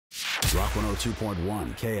Rock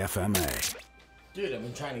 102.1 KFMA. Dude, I've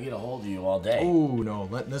been trying to get a hold of you all day. Oh, no.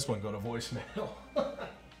 Let this one go to voicemail.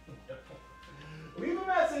 Leave a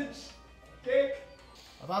message. Kick.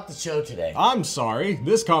 About the show today. I'm sorry.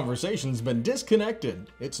 This conversation's been disconnected.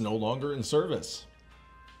 It's no longer in service.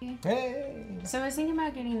 Hey. So I was thinking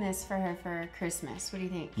about getting this for her for Christmas. What do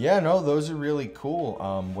you think? Yeah, no, those are really cool.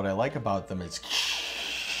 What I like about them is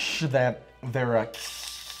that they're a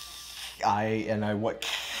I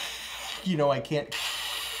can't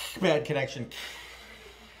bad connection.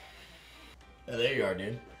 Oh, there you are,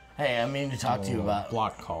 dude. Hey, I mean to talk to you about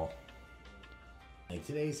block call. like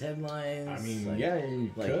today's headlines. I mean, like, yeah,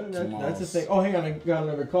 you like could. That's the tomorrow's- thing. Oh, hang on, I got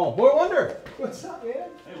another call. Boy Wonder, what's up, man?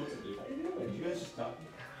 Hey, what's up, dude? How you doing? You guys just talking?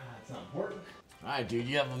 It's not important. All right, dude.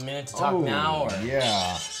 You have a minute to talk now, or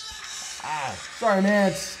Yeah. Sorry,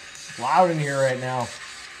 man. It's loud in here right now.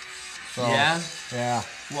 So, yeah. Yeah.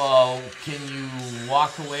 Well, can you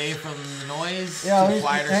walk away from the noise Yeah. to a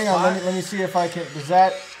quieter Hang spot? on. Let me see if I can. Does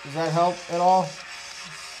that help at all?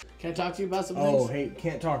 Can I talk to you about some Oh, things? hey,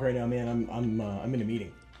 can't talk right now, man. I'm in a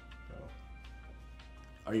meeting.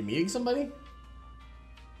 Are you meeting somebody?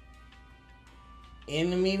 In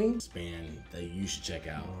the meeting? Span that you should check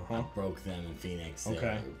out. I broke them in Phoenix. They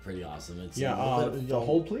Okay. were pretty awesome. It's Yeah. a little bit of fun.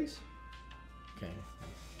 Hold, please. Okay.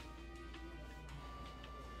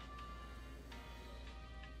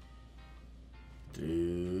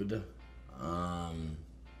 Dude.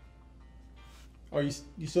 Oh,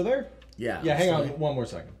 you still there? Yeah. Yeah. I'm Hang on still- one more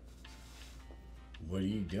second. What are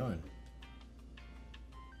you doing?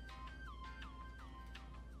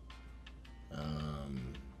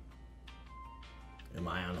 Am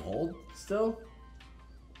I on hold still?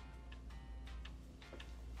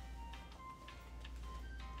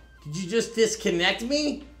 Did you just disconnect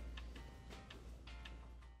me?